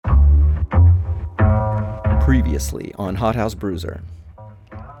Previously on Hot House Bruiser.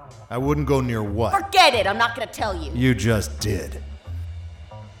 I wouldn't go near what? Forget it, I'm not gonna tell you. You just did.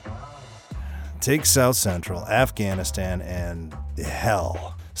 Take South Central, Afghanistan, and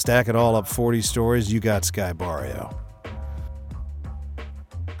hell. Stack it all up 40 stories, you got Sky Barrio.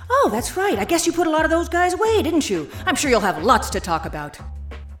 Oh, that's right. I guess you put a lot of those guys away, didn't you? I'm sure you'll have lots to talk about.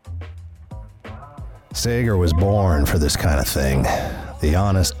 Sager was born for this kind of thing. The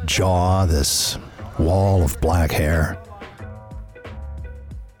honest jaw, this wall of black hair.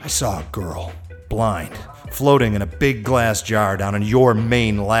 I saw a girl, blind, floating in a big glass jar down in your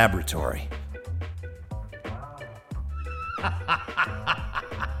main laboratory.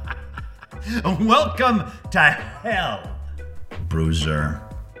 Welcome to hell, Bruiser.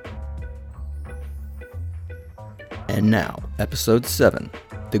 And now, Episode 7,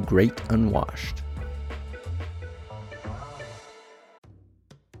 The Great Unwashed.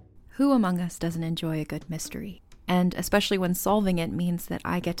 Who among us doesn't enjoy a good mystery? And especially when solving it means that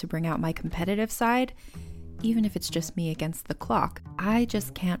I get to bring out my competitive side, even if it's just me against the clock. I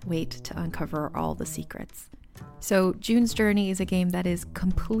just can't wait to uncover all the secrets. So June's Journey is a game that is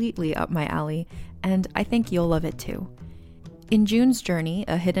completely up my alley, and I think you'll love it too. In June's Journey,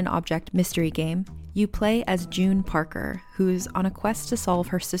 a hidden object mystery game, you play as June Parker, who's on a quest to solve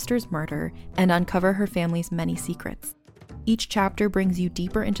her sister's murder and uncover her family's many secrets. Each chapter brings you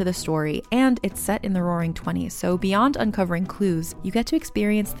deeper into the story, and it's set in the Roaring 20s, so beyond uncovering clues, you get to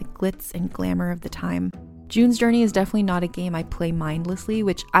experience the glitz and glamour of the time. June's Journey is definitely not a game I play mindlessly,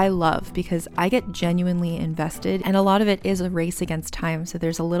 which I love because I get genuinely invested, and a lot of it is a race against time, so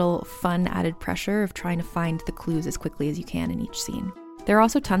there's a little fun added pressure of trying to find the clues as quickly as you can in each scene. There are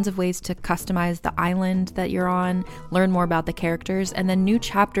also tons of ways to customize the island that you're on, learn more about the characters, and then new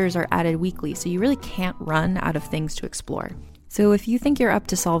chapters are added weekly, so you really can't run out of things to explore. So if you think you're up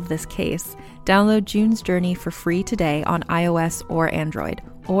to solve this case, download June's Journey for free today on iOS or Android,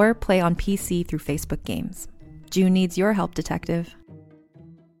 or play on PC through Facebook Games. June needs your help, detective.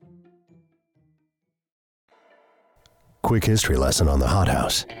 Quick history lesson on the Hot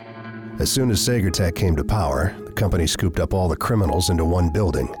House. As soon as Sagertech came to power, the company scooped up all the criminals into one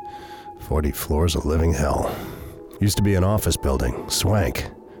building. 40 floors of living hell. Used to be an office building, swank.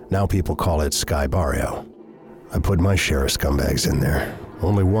 Now people call it Sky Barrio. I put my share of scumbags in there.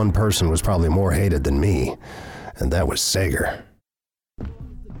 Only one person was probably more hated than me, and that was Sager.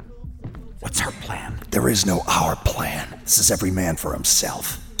 What's our plan? There is no our plan. This is every man for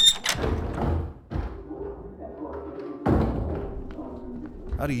himself.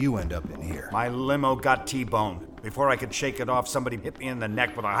 How do you end up in here? My limo got T-boned. Before I could shake it off, somebody hit me in the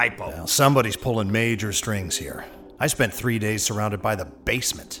neck with a hypo. Well, somebody's pulling major strings here. I spent 3 days surrounded by the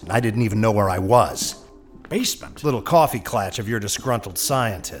basement, and I didn't even know where I was. Basement? Little coffee klatch of your disgruntled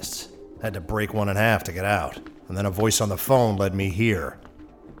scientists. Had to break one in half to get out. And then a voice on the phone led me here.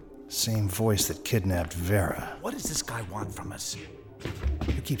 Same voice that kidnapped Vera. What does this guy want from us?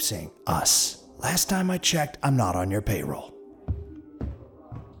 You keep saying us. Last time I checked, I'm not on your payroll.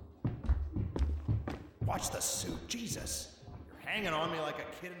 Watch the suit, Jesus. You're hanging on me like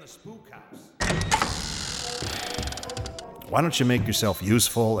a kid in the spook house. Why don't you make yourself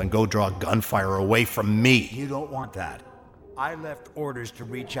useful and go draw gunfire away from me? You don't want that. I left orders to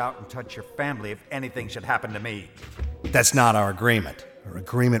reach out and touch your family if anything should happen to me. That's not our agreement. Our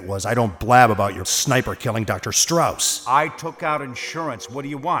agreement was I don't blab about your sniper killing Dr. Strauss. I took out insurance. What do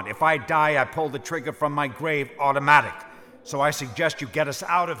you want? If I die, I pull the trigger from my grave automatic. So I suggest you get us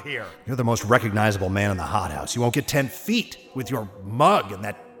out of here. You're the most recognizable man in the Hot House. You won't get 10 feet with your mug and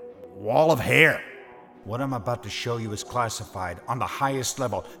that wall of hair. What I'm about to show you is classified on the highest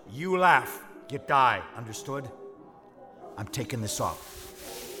level. You laugh, you die. Understood? I'm taking this off.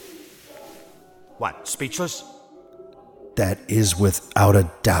 What, speechless? That is without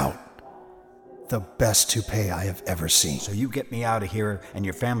a doubt the best toupee I have ever seen. So you get me out of here and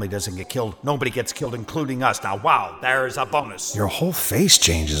your family doesn't get killed. Nobody gets killed, including us. Now, wow, there's a bonus. Your whole face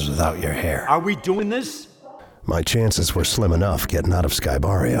changes without your hair. Are we doing this? My chances were slim enough getting out of Sky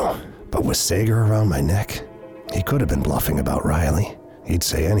Barrio. But with Sager around my neck, he could have been bluffing about Riley. He'd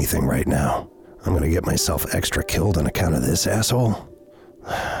say anything right now. I'm gonna get myself extra killed on account of this asshole.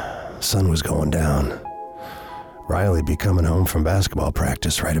 Sun was going down. Riley'd be coming home from basketball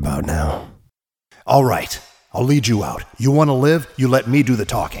practice right about now. All right, I'll lead you out. You want to live? You let me do the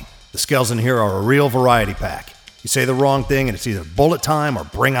talking. The scales in here are a real variety pack. You say the wrong thing and it's either bullet time or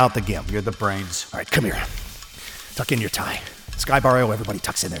bring out the gimp. You're the brains. All right, come here. Tuck in your tie. Sky Barrio, everybody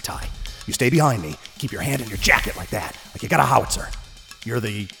tucks in their tie. You stay behind me. Keep your hand in your jacket like that, like you got a howitzer. You're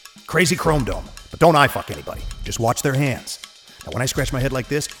the crazy chrome dome, but don't eye fuck anybody. Just watch their hands. Now, when I scratch my head like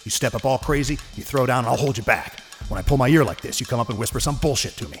this, you step up all crazy, you throw down, and I'll hold you back. When I pull my ear like this, you come up and whisper some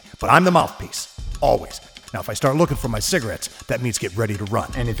bullshit to me. But I'm the mouthpiece. Always. Now, if I start looking for my cigarettes, that means get ready to run.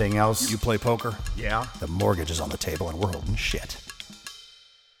 Anything else? You play poker? Yeah. The mortgage is on the table and we're holding shit.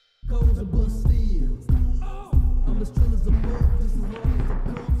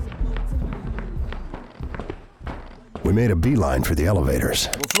 We made a beeline for the elevators.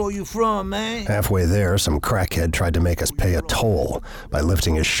 What floor you from, man? Halfway there, some crackhead tried to make us pay a toll by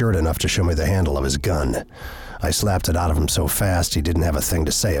lifting his shirt enough to show me the handle of his gun. I slapped it out of him so fast he didn't have a thing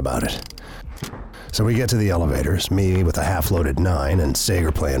to say about it. So we get to the elevators, me with a half-loaded 9 and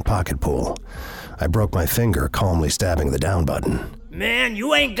Sager playing pocket pool. I broke my finger calmly stabbing the down button. Man,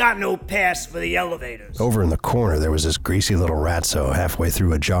 you ain't got no pass for the elevators. Over in the corner, there was this greasy little ratso halfway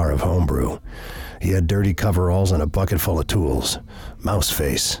through a jar of homebrew. He had dirty coveralls and a bucket full of tools. Mouse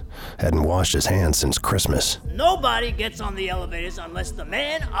face. Hadn't washed his hands since Christmas. Nobody gets on the elevators unless the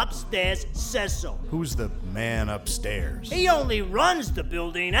man upstairs says so. Who's the man upstairs? He only runs the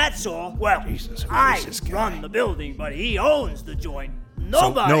building, that's all. Well, Jesus, who I is this guy? run the building, but he owns the joint.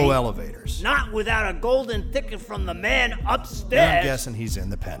 Nobody. So no elevators. Not without a golden ticket from the man upstairs. And I'm guessing he's in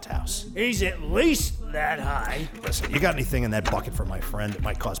the penthouse. He's at least that high. Listen, you got anything in that bucket for my friend that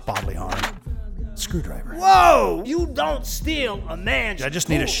might cause bodily harm? Screwdriver. Whoa! You don't steal a man's I just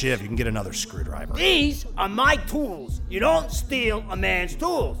need a tools. shiv. You can get another screwdriver. These are my tools. You don't steal a man's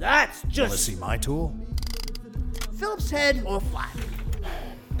tools. That's Let's just see my tool. Phillips head or flat.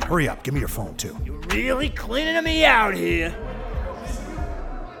 Hurry up. Give me your phone, too. You're really cleaning me out here.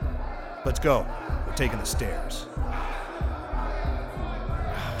 Let's go. We're taking the stairs.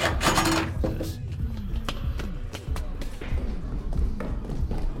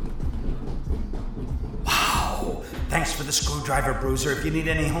 Wow. Thanks for the screwdriver, Bruiser. If you need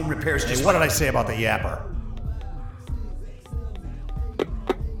any home repairs, just Hey, what did I say about the yapper?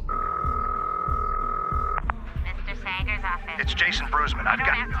 Mr. Sager's office. It's Jason Brusman. I don't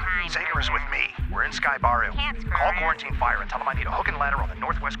have time. Sager is with me. We're in Sky Barrio. Can't screw Call around. Quarantine Fire and tell them I need a hook and ladder on the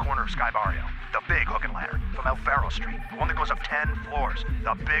northwest corner of Sky Barrio. The big hook and ladder from El Faro Street. The one that goes up 10 floors.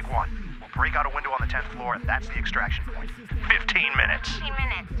 The big one. We'll break out a window on the 10th floor and that's the extraction point. 15 minutes. 15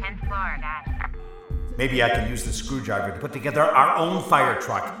 minutes, 10th floor, got it. Maybe I can use the screwdriver to put together our own fire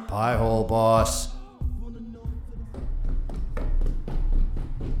truck. Pie hole, boss.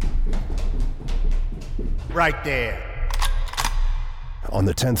 Right there. On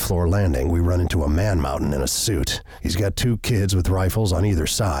the 10th floor landing, we run into a man-mountain in a suit. He's got 2 kids with rifles on either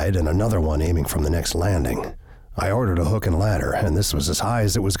side and another one aiming from the next landing. I ordered a hook and ladder, and this was as high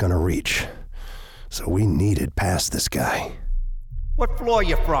as it was going to reach. So we needed past this guy. What floor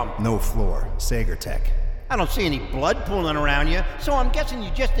you from? No floor. Sager Tech. I don't see any blood pooling around you, so I'm guessing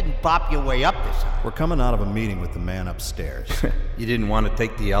you just didn't bop your way up this high. We're coming out of a meeting with the man upstairs. You didn't want to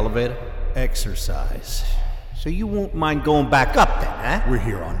take the elevator? Exercise. So you won't mind going back up then, huh? We're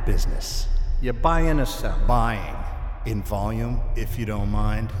here on business. You're buying or selling? Buying. In volume, if you don't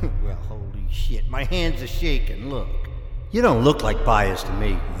mind. Well, holy shit, my hands are shaking, look. You don't look like buyers to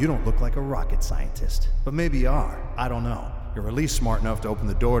me. You don't look like a rocket scientist. But maybe you are. I don't know. You're at least smart enough to open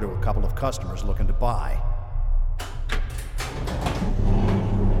the door to a couple of customers looking to buy.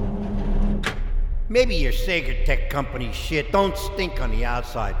 Maybe your Sager Tech company shit don't stink on the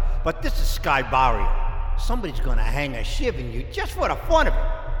outside, but this is Sky Barrio. Somebody's gonna hang a shiv in you just for the fun of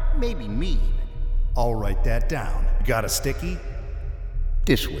it. Maybe me even. I'll write that down. Got a sticky?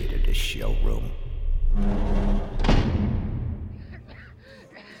 This way to the showroom.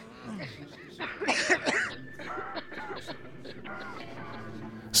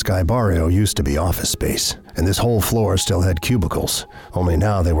 Sky Barrio used to be office space, and this whole floor still had cubicles, only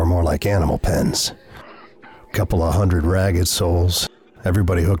now they were more like animal pens. Couple of 100 ragged souls,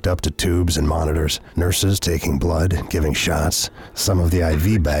 everybody hooked up to tubes and monitors, nurses taking blood, giving shots. Some of the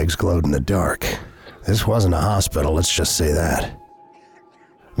IV bags glowed in the dark. This wasn't a hospital, let's just say that.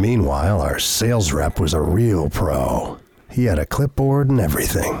 Meanwhile, our sales rep was a real pro. He had a clipboard and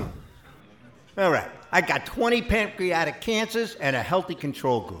everything. All right, I got 20 pancreatic cancers and a healthy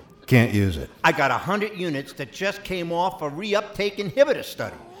control group. Can't use it. I got 100 units that just came off a reuptake inhibitor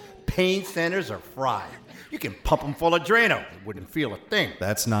study. Pain centers are fried. You can pump them full of Drano. It wouldn't feel a thing.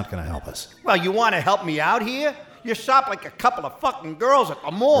 That's not gonna help us. Well, you want to help me out here? You shop like a couple of fucking girls at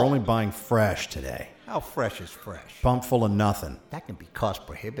the mall. We're only buying fresh today. How fresh is fresh? Pump full of nothing. That can be cost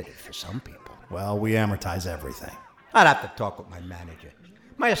prohibitive for some people. Well, we amortize everything. I'd have to talk with my manager.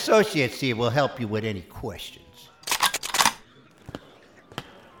 My associates here will help you with any questions.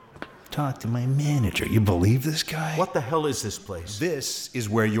 Talk to my manager. You believe this guy? What the hell is this place? This is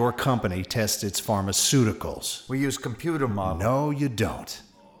where your company tests its pharmaceuticals. We use computer models. No, you don't.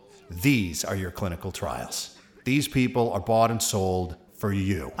 These are your clinical trials. These people are bought and sold for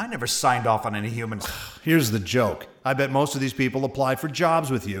you. I never signed off on any humans. Here's the joke. I bet most of these people applied for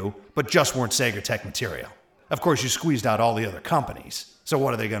jobs with you, but just weren't Sager Tech material. Of course, you squeezed out all the other companies. So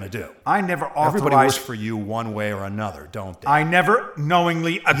what are they going to do? I never authorized... Everybody works for you one way or another, don't they? I never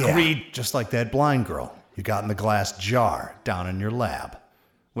knowingly agreed... Yeah, just like that blind girl you got in the glass jar down in your lab.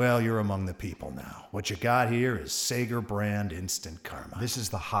 Well, you're among the people now. What you got here is Sager brand instant karma. This is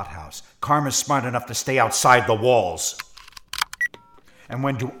the hothouse. Karma's smart enough to stay outside the walls. And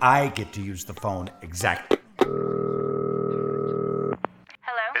when do I get to use the phone exactly?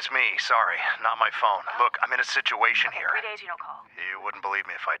 Hello? It's me, sorry. Not my phone. Look, I'm in a situation here. 3 days you don't call. You wouldn't believe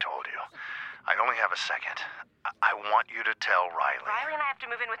me if I told you. I only have a second. I want you to tell Riley. Riley and I have to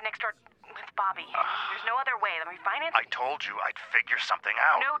move in with next door with Bobby. There's no other way. The refinance... I told you I'd figure something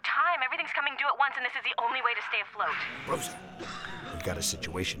out. No time. Everything's coming due at once, and this is the only way to stay afloat. Rosa, we got a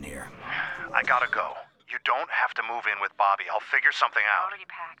situation here. I gotta go. You don't have to move in with Bobby. I'll figure something out. Already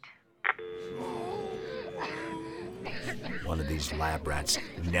packed. One of these lab rats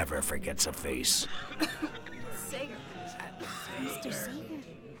never forgets a face. Sager. Mr. Sager.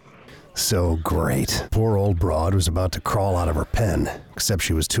 So great. Poor old broad was about to crawl out of her pen, except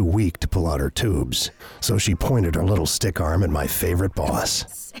she was too weak to pull out her tubes. So she pointed her little stick arm at my favorite boss.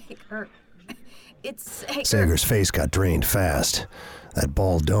 Sager. It's Sager. Sager's face got drained fast. That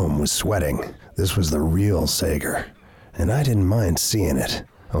bald dome was sweating. This was the real Sager. And I didn't mind seeing it.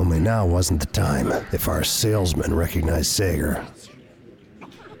 Only now wasn't the time. If our salesman recognized Sager.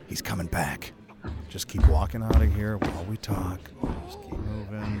 He's coming back. Just keep walking out of here while we talk. Just keep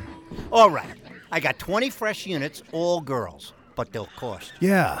moving. All right. I got 20 fresh units, all girls, but they'll cost.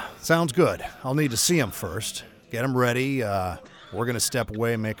 Yeah, sounds good. I'll need to see him first. Get him ready. We're going to step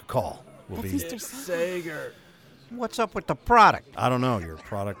away and make a call. We'll be Sager. What's up with the product? I don't know. Your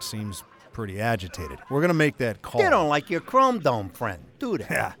product seems pretty agitated. We're going to make that call. They don't like your Chrome Dome friend, do they?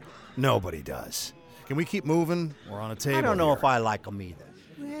 Yeah, nobody does. Can we keep moving? We're on a table I don't know here. if I like him either.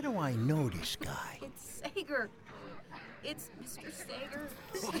 Where do I know this guy? It's Sager. It's Mr. Sager.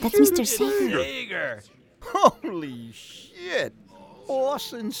 That's Mr. Sager. Holy shit.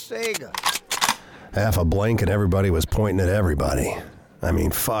 Orson Sager. Half a blink and everybody was pointing at everybody. I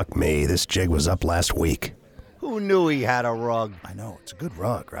mean, fuck me. This jig was up last week. Who knew he had a rug? I know, it's a good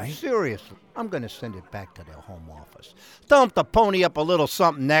rug, right? Seriously, I'm going to send it back to their home office. Tell them to pony up a little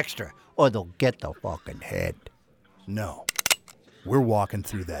something extra, or they'll get the fucking head. No. We're walking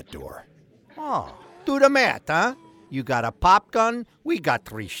through that door. Oh, do the math, huh? You got a pop gun, we got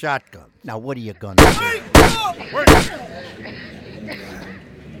 3 shotguns. Now what are you going to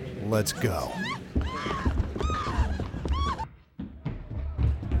do? Let's go.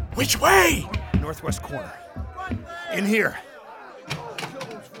 Which way? Northwest corner. In here.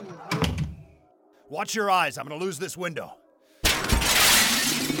 Watch your eyes. I'm going to lose this window.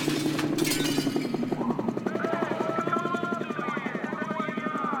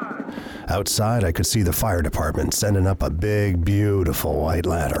 Outside, I could see the fire department sending up a big, beautiful white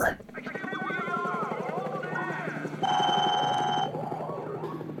ladder.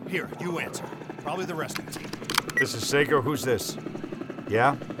 Here, you answer. Probably the rest of the team. This is Sager. Who's this?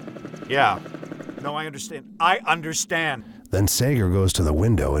 Yeah? Yeah. No, I understand. I understand. Then Sager goes to the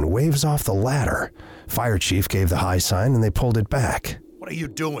window and waves off the ladder. Fire chief gave the high sign and they pulled it back. What are you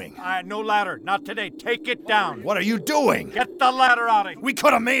doing? No ladder. Not today. Take it down. What are you doing? Get the ladder out of here. We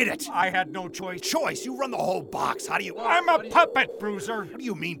could have made it. I had no choice. Choice? You run the whole box. How do you... I'm a puppet, Bruiser. What do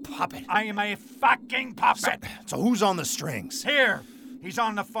you mean, puppet? I am a fucking puppet. So who's on the strings? Here. He's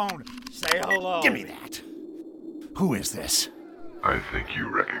on the phone. Say hello. Give me that. Who is this? I think you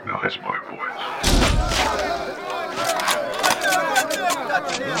recognize my voice.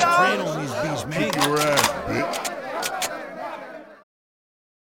 Train on these bees, man. Keep your ass, bitch.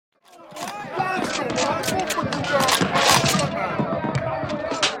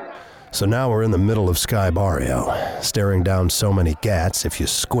 So now we're in the middle of Sky Barrio, staring down so many gats, if you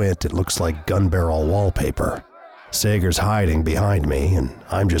squint, it looks like gun barrel wallpaper. Sager's hiding behind me, and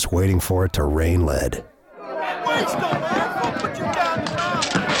I'm just waiting for it to rain lead.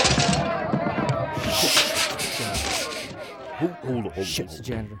 Hold on. Shit's the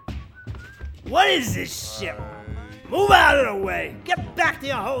janitor. What is this shit? Move out of the way. Get back to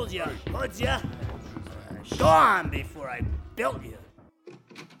your holes, you hoods, ya. Go on before I belt you.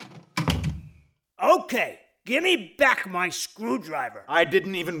 Okay, give me back my screwdriver. I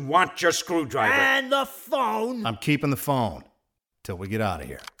didn't even want your screwdriver. And the phone. I'm keeping the phone till we get out of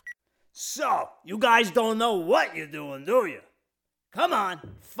here. So, you guys don't know what you're doing, do you? Come on,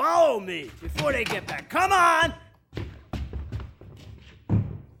 follow me before they get back. Come on!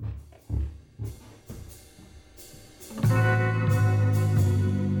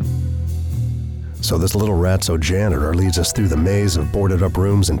 So this little ratso janitor leads us through the maze of boarded up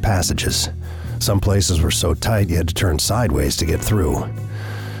rooms and passages. Some places were so tight you had to turn sideways to get through.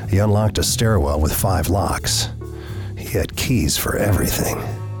 He unlocked a stairwell with 5 locks. He had keys for everything.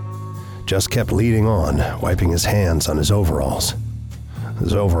 Just kept leading on, wiping his hands on his overalls.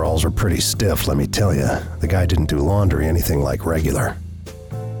 His overalls were pretty stiff, let me tell you. The guy didn't do laundry anything like regular.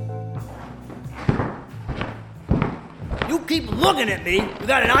 You keep looking at me. You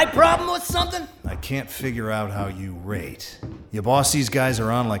got an eye problem or something? I can't figure out how you rate. You boss these guys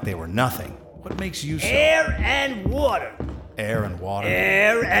around like they were nothing. What makes you so... Air and water. Air and water?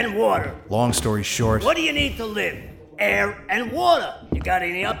 Air and water. Long story short... What do you need to live? Air and water. You got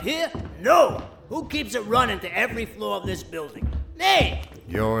any up here? No. Who keeps it running to every floor of this building? Name.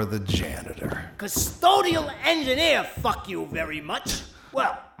 You're the janitor. Custodial engineer, fuck you very much.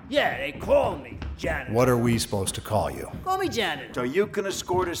 Well, yeah, they call me janitor. What are we supposed to call you? Call me janitor. So you can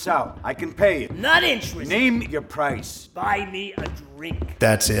escort us out. I can pay you. Not interested. Name your price. Buy me a drink.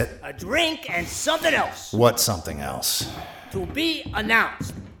 That's it? A drink and something else. What's something else? To be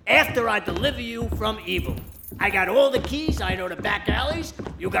announced after I deliver you from evil. I got all the keys, I know the back alleys,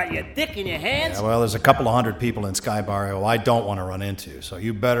 you got your dick in your hands. Yeah, well, there's a couple of hundred people in Sky Barrio I don't want to run into, so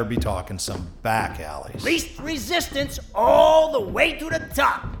you better be talking some back alleys. Least resistance all the way to the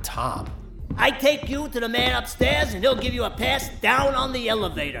top. Top? I take you to the man upstairs and he'll give you a pass down on the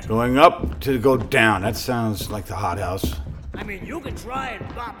elevator. Going up to go down. That sounds like the hothouse. I mean, you can try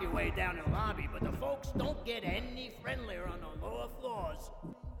and bop your way down the lobby, but the folks don't get any friendlier on the lower floors.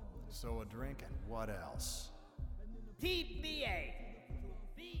 So a drink and what else? TBA.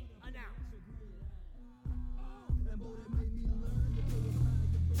 Be announced.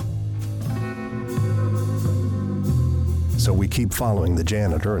 So we keep following the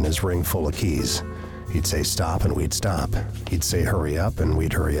janitor and his ring full of keys. He'd say stop and we'd stop. He'd say hurry up and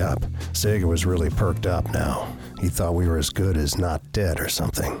we'd hurry up. Sager was really perked up now. He thought we were as good as not dead or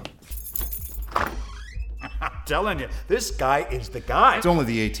something. I'm telling you, this guy is the guy. It's only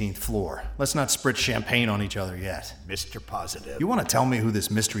the 18th floor. Let's not spritz champagne on each other yet. Mr. Positive. You want to tell me who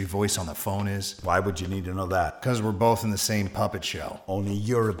this mystery voice on the phone is? Why would you need to know that? Because we're both in the same puppet show. Only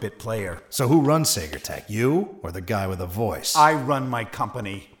you're a bit player. So who runs Sagertech, you or the guy with a voice? I run my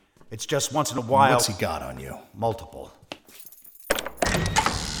company. It's just once in a while... What's he got on you? Multiple.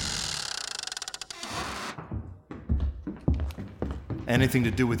 Anything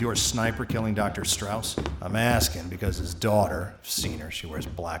to do with your sniper killing Dr. Strauss? I'm asking because his daughter, I've seen her, she wears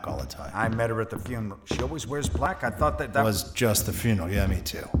black all the time. I met her at the funeral. She always wears black? I thought that was just the funeral, yeah, me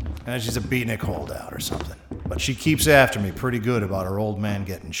too. And she's a beatnik holdout or something. But she keeps after me pretty good about her old man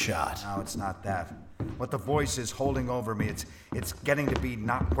getting shot. No, it's not that. What the voice is holding over me, it's getting to be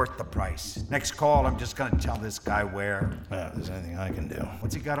not worth the price. Next call, I'm just gonna tell this guy where. Yeah, if there's anything I can do.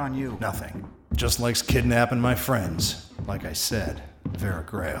 What's he got on you? Nothing. Just likes kidnapping my friends. Like I said, Vera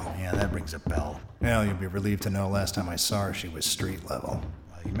Grail. Yeah, that rings a bell. Well, you'll be relieved to know last time I saw her, she was street level.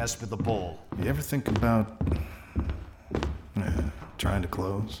 Well, you messed with the bull. You ever think about trying to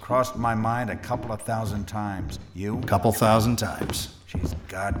close? Crossed my mind a couple of thousand times. You? Couple thousand times. She's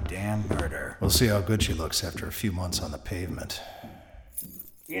goddamn murder. We'll see how good she looks after a few months on the pavement.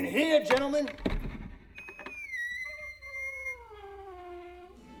 In here, gentlemen.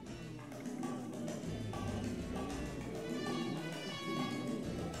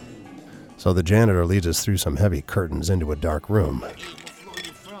 So the janitor leads us through some heavy curtains into a dark room.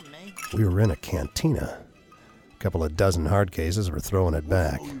 We were in a cantina. A couple of dozen hard cases were throwing it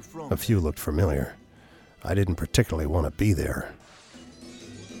back. A few looked familiar. I didn't particularly want to be there.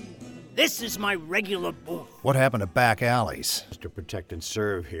 This is my regular booth. What happened to back alleys? Mr. Protect and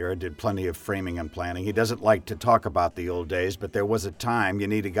Serve here did plenty of framing and planning. He doesn't like to talk about the old days, but there was a time you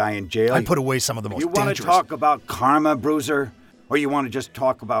need a guy in jail. I put away some of the most dangerous... You want to talk about karma, Bruiser? Or you want to just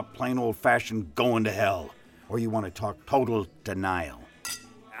talk about plain old-fashioned going to hell? Or you want to talk total denial?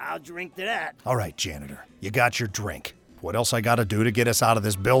 I'll drink to that. All right, janitor. You got your drink. What else I got to do to get us out of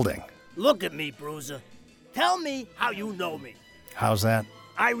this building? Look at me, Bruiser. Tell me how you know me. How's that?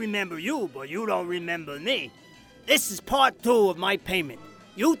 I remember you, but you don't remember me. This is part 2 of my payment.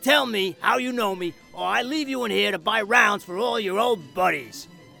 You tell me how you know me, or I leave you in here to buy rounds for all your old buddies.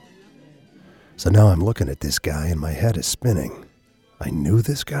 So now I'm looking at this guy and my head is spinning. I knew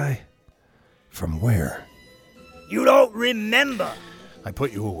this guy? From where? You don't remember. I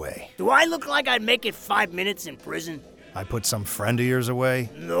put you away. Do I look like I'd make it 5 minutes in prison? I put some friend of yours away?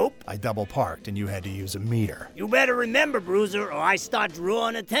 Nope. I double parked and you had to use a meter. You better remember, Bruiser, or I start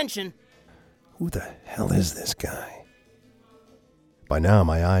drawing attention. Who the hell is this guy? By now,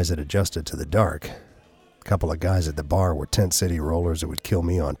 my eyes had adjusted to the dark. A couple of guys at the bar were Tent City rollers who would kill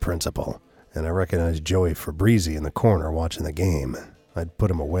me on principle. And I recognized Joey Fabrizi in the corner watching the game. I'd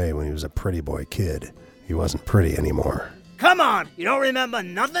put him away when he was a pretty boy kid. He wasn't pretty anymore. Come on, you don't remember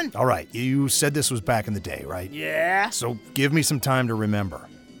nothing? All right, you said this was back in the day, right? Yeah. So give me some time to remember.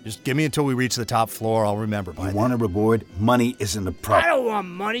 Just give me until we reach the top floor, I'll remember by then. You want a reward? Money isn't a I problem. don't want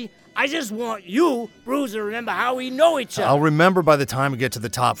money. I just want you, Bruiser, to remember how we know each other. I'll remember by the time we get to the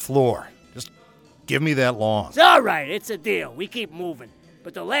top floor. Just give me that long. It's all right, it's a deal. We keep moving.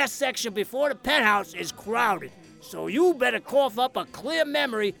 But the last section before the penthouse is crowded. So you better cough up a clear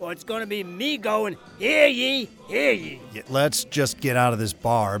memory or it's gonna be me going, hear ye, hear ye. Yeah, let's just get out of this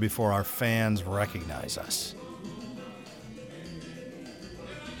bar before our fans recognize us.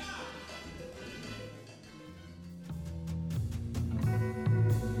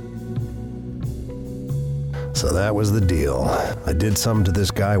 So that was the deal. I did something to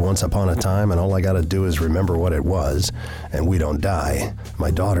this guy once upon a time, and all I gotta do is remember what it was, and we don't die. My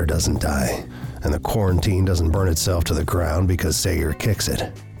daughter doesn't die. And the quarantine doesn't burn itself to the ground because Sager kicks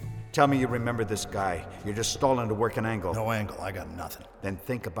it. Tell me you remember this guy. You're just stalling to work an angle. No angle, I got nothing. Then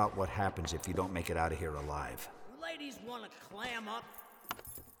think about what happens if you don't make it out of here alive. Ladies wanna clam up?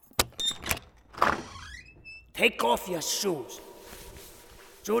 Take off your shoes.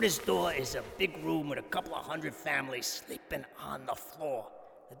 Through this door is a big room with a couple of hundred families sleeping on the floor.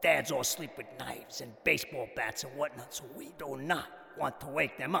 The dads all sleep with knives and baseball bats and whatnot, so we do not want to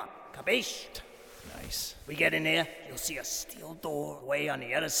wake them up. Capiche? Nice. We get in there, you'll see a steel door way on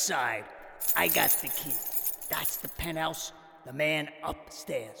the other side. I got the key. That's the penthouse, the man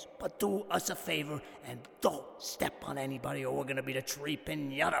upstairs. But do us a favor and don't step on anybody or we're gonna be the Three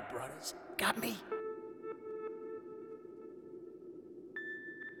Pinata Brothers. Got me?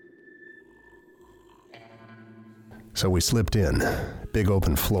 So we slipped in. Big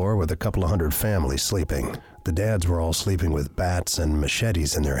open floor with a couple of hundred families sleeping. The dads were all sleeping with bats and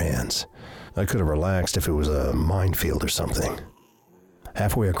machetes in their hands. I could have relaxed if it was a minefield or something.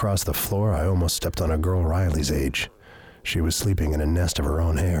 Halfway across the floor, I almost stepped on a girl Riley's age. She was sleeping in a nest of her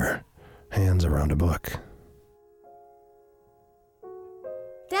own hair, hands around a book.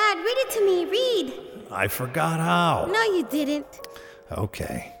 Dad, read it to me, read. I forgot how. No, you didn't.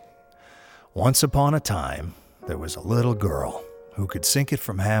 Okay. Once upon a time, there was a little girl who could sink it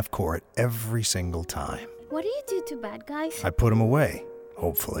from half court every single time. What do you do to bad guys? I put them away,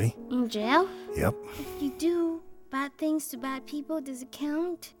 hopefully. In jail? Yep. If you do bad things to bad people, does it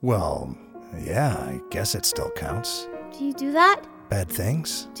count? Well, yeah, I guess it still counts. Do you do that? Bad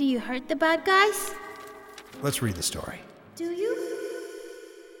things? Do you hurt the bad guys? Let's read the story. Do you?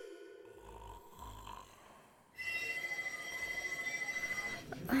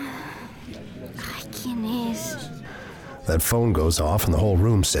 That phone goes off and the whole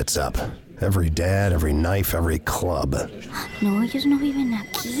room sits up. Every dad, every knife, every club. No, ellos no viven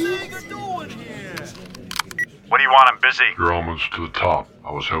aquí. What do you want? I'm busy. You're almost to the top.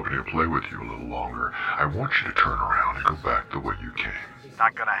 I was hoping to play with you a little longer. I want you to turn around and go back the way you came.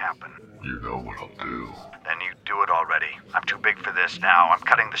 Not gonna happen. You know what I'll do. Then you do it already. I'm too big for this now. I'm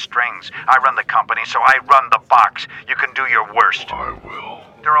cutting the strings. I run the company, so I run the box. You can do your worst. I will.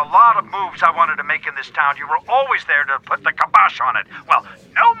 There are a lot of moves I wanted to make in this town. You were always there to put the kibosh on it. Well,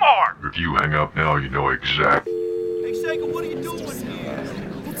 no more! If you hang up now, you know exactly. Hey, Sager, what are you doing here?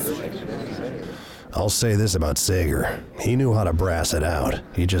 I'll say this about Sager. He knew how to brass it out.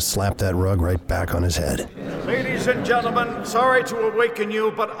 He just slapped that rug right back on his head. Ladies and gentlemen, sorry to awaken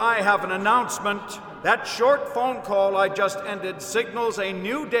you, but I have an announcement. That short phone call I just ended signals a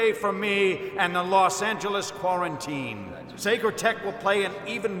new day for me and the Los Angeles quarantine. Sager Tech will play an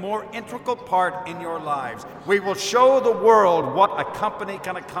even more integral part in your lives. We will show the world what a company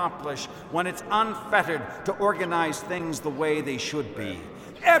can accomplish when it's unfettered to organize things the way they should be.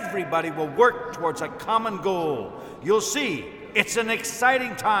 Everybody will work towards a common goal. You'll see, it's an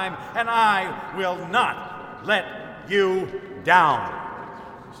exciting time, and I will not let you down.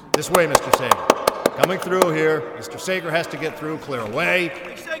 This way, Mr. Sager. Coming through here. Mr. Sager has to get through. Clear away.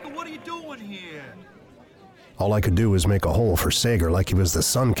 Hey, Sager, what are you doing here? All I could do was make a hole for Sager like he was the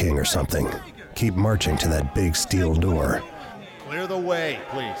Sun King or something. Keep marching to that big steel door. Clear the way,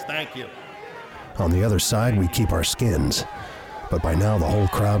 please. Thank you. On the other side, we keep our skins. But by now, the whole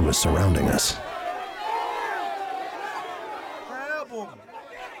crowd was surrounding us.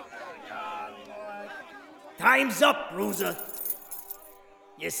 Time's up, Bruiser.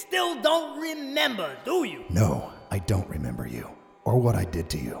 You still don't remember, do you? No, I don't remember you, or what I did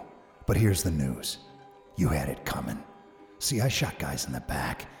to you. But here's the news. You had it coming. See, I shot guys in the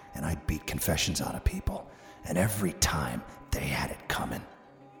back, and I beat confessions out of people. And every time, they had it coming.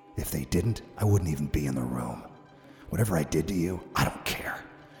 If they didn't, I wouldn't even be in the room. Whatever I did to you, I don't care.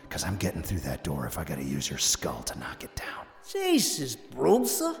 Because I'm getting through that door if I gotta use your skull to knock it down. Jesus,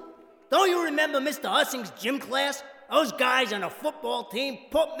 Bruiser. Don't you remember Mr. Hussing's gym class? Those guys on the football team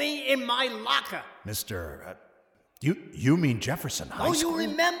put me in my locker. Mr. You mean Jefferson High School? Don't you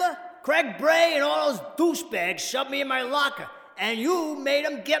remember? Craig Bray and all those douchebags shoved me in my locker, and you made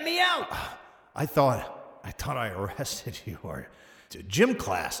them get me out. I thought I arrested you, or gym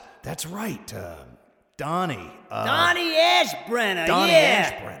class. That's right. Donnie. Donnie Ashbrenner, Donnie yeah.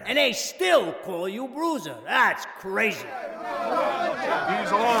 Ashbrenner. And they still call you Bruiser. That's crazy.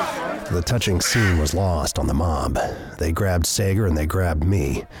 The touching scene was lost on the mob. They grabbed Sager and they grabbed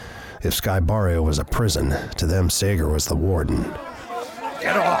me. If Sky Barrio was a prison, to them Sager was the warden.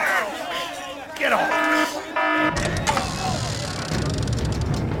 Get off! Get off!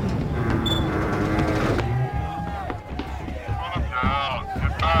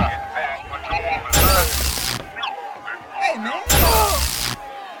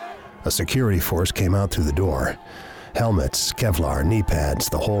 A security force came out through the door. Helmets, Kevlar, knee pads,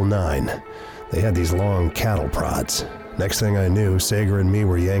 the whole nine. They had these long cattle prods. Next thing I knew, Sager and me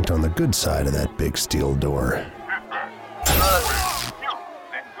were yanked on the good side of that big steel door.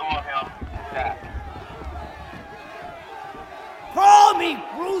 Call me,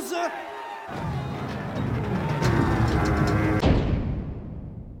 Bruiser!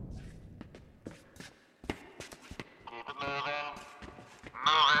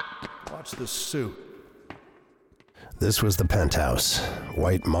 Watch the suit. This was the penthouse.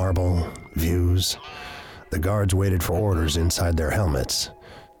 White marble, views. The guards waited for orders inside their helmets.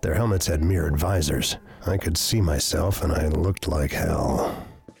 Their helmets had mirrored visors. I could see myself and I looked like hell.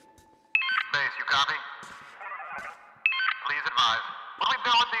 Base, you copy? Please advise. What do we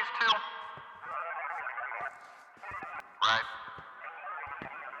do with these two? Right.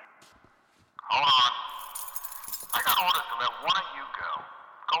 Hold on. I got orders to let one of you go.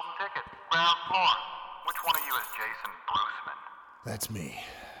 Golden ticket, ground floor. Which one of you is Jason Bruceman? That's me.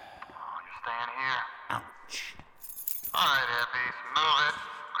 Oh, you're staying here. Ouch. All right, Airpiece, move it.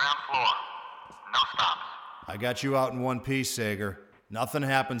 Ground floor. No stops. I got you out in one piece, Sager. Nothing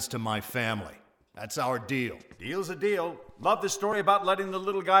happens to my family. That's our deal. Deal's a deal. Love the story about letting the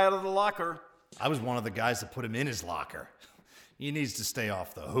little guy out of the locker. I was one of the guys that put him in his locker. He needs to stay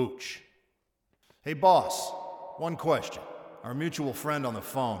off the hooch. Hey, boss, one question. Our mutual friend on the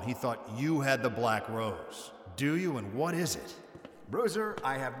phone, he thought you had the Black Rose. Do you, and what is it? Bruiser,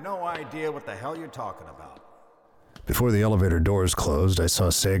 I have no idea what the hell you're talking about. Before the elevator doors closed, I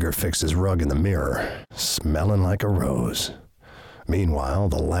saw Sager fix his rug in the mirror, smelling like a rose. Meanwhile,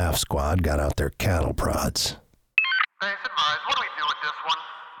 the Laugh Squad got out their cattle prods. Base, advise. What do we do with this one?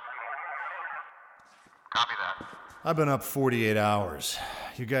 Copy that. I've been up 48 hours.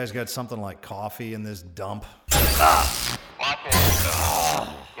 You guys got something like coffee in this dump? Watch it.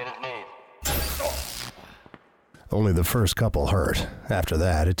 Get his knees. Only the first couple hurt. After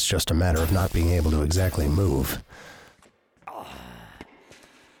that, it's just a matter of not being able to exactly move. Just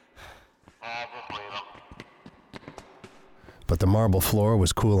leave him. But the marble floor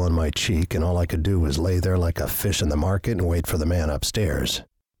was cool on my cheek, and all I could do was lay there like a fish in the market and wait for the man upstairs.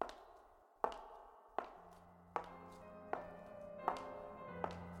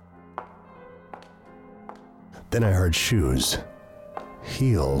 Then I heard shoes.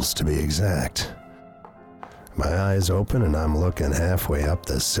 Heels, to be exact. My eyes open and I'm looking halfway up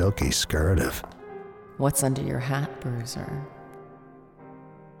the silky skirt of... What's under your hat, Bruiser?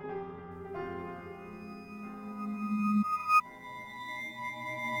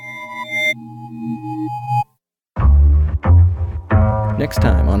 Next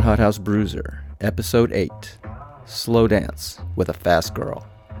time on Hot House Bruiser, Episode 8, Slow Dance with a Fast Girl.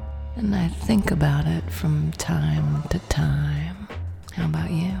 And I think about it from time to time. How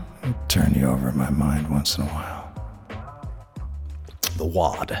about you? I'll turn you over in my mind once in a while. The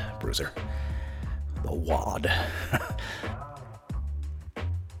wad, Bruiser. The wad.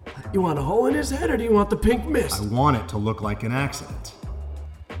 You want a hole in his head, or do you want the pink mist? I want it to look like an accident.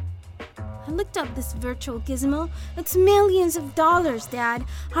 I looked up this virtual gizmo. It's millions of dollars, Dad.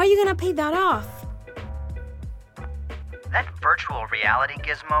 How are you gonna pay that off? That virtual reality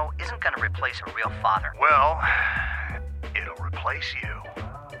gizmo isn't going to replace a real father. Well, it'll replace you.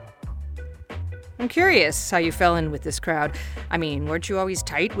 I'm curious how you fell in with this crowd. I mean, weren't you always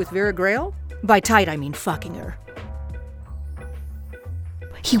tight with Vera Grail? By tight, I mean fucking her.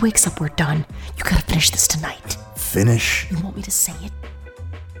 But He wakes up, we're done. You gotta finish this tonight. Finish? You want me to say it?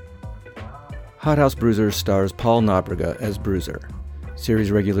 Hot House Bruiser stars Paul Nobrega as Bruiser,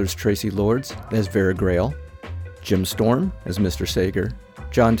 series regulars Tracy Lords as Vera Grail, Jim Storm as Mr. Sager,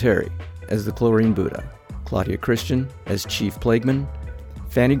 John Terry as the Chlorine Buddha, Claudia Christian as Chief Plagueman,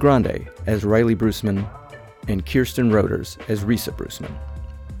 Fanny Grande as Riley Bruceman, and Kirsten Roders as Risa Bruceman.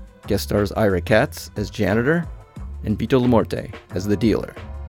 Guest stars Ira Katz as Janitor, and Vito Lamorte as the Dealer.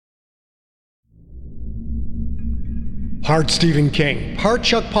 Part Stephen King, part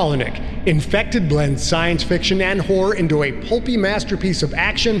Chuck Palahniuk, Infected blends science fiction and horror into a pulpy masterpiece of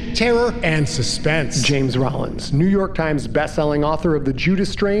action, terror, and suspense. James Rollins, New York Times bestselling author of The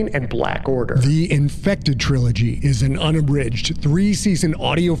Judas Strain and Black Order. The Infected trilogy is an unabridged 3-season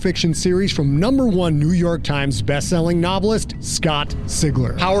audio fiction series from #1 New York Times bestselling novelist Scott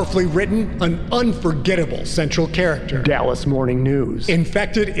Sigler. Powerfully written, an unforgettable central character. Dallas Morning News.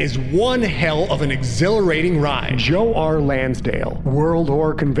 Infected is one hell of an exhilarating ride. Joe R. Lansdale, World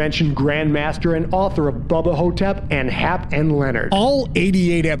Horror Convention Grandmaster and author of Bubba Hotep and Hap and Leonard. All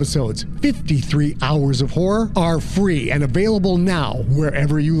 88 episodes, 53 hours of horror, are free and available now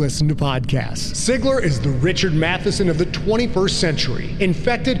wherever you listen to podcasts. Sigler is the Richard Matheson of the 21st century.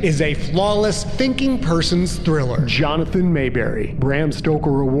 Infected is a flawless, thinking person's thriller. Jonathan Mayberry, Bram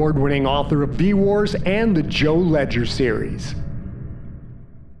Stoker award-winning author of V-Wars and the Joe Ledger series.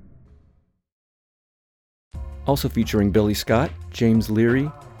 Also featuring Billy Scott, James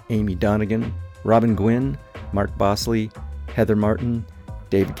Leary, Amy Donegan, Robin Gwynn, Mark Bosley, Heather Martin,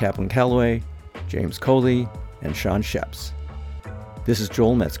 David Kaplan-Calloway, James Coley, and Sean Sheps. This is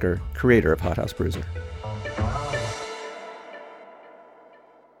Joel Metzger, creator of Hot House Bruiser.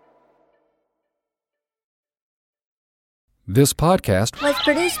 This podcast was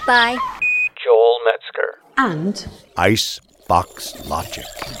produced by Joel Metzger and Icebox Logic.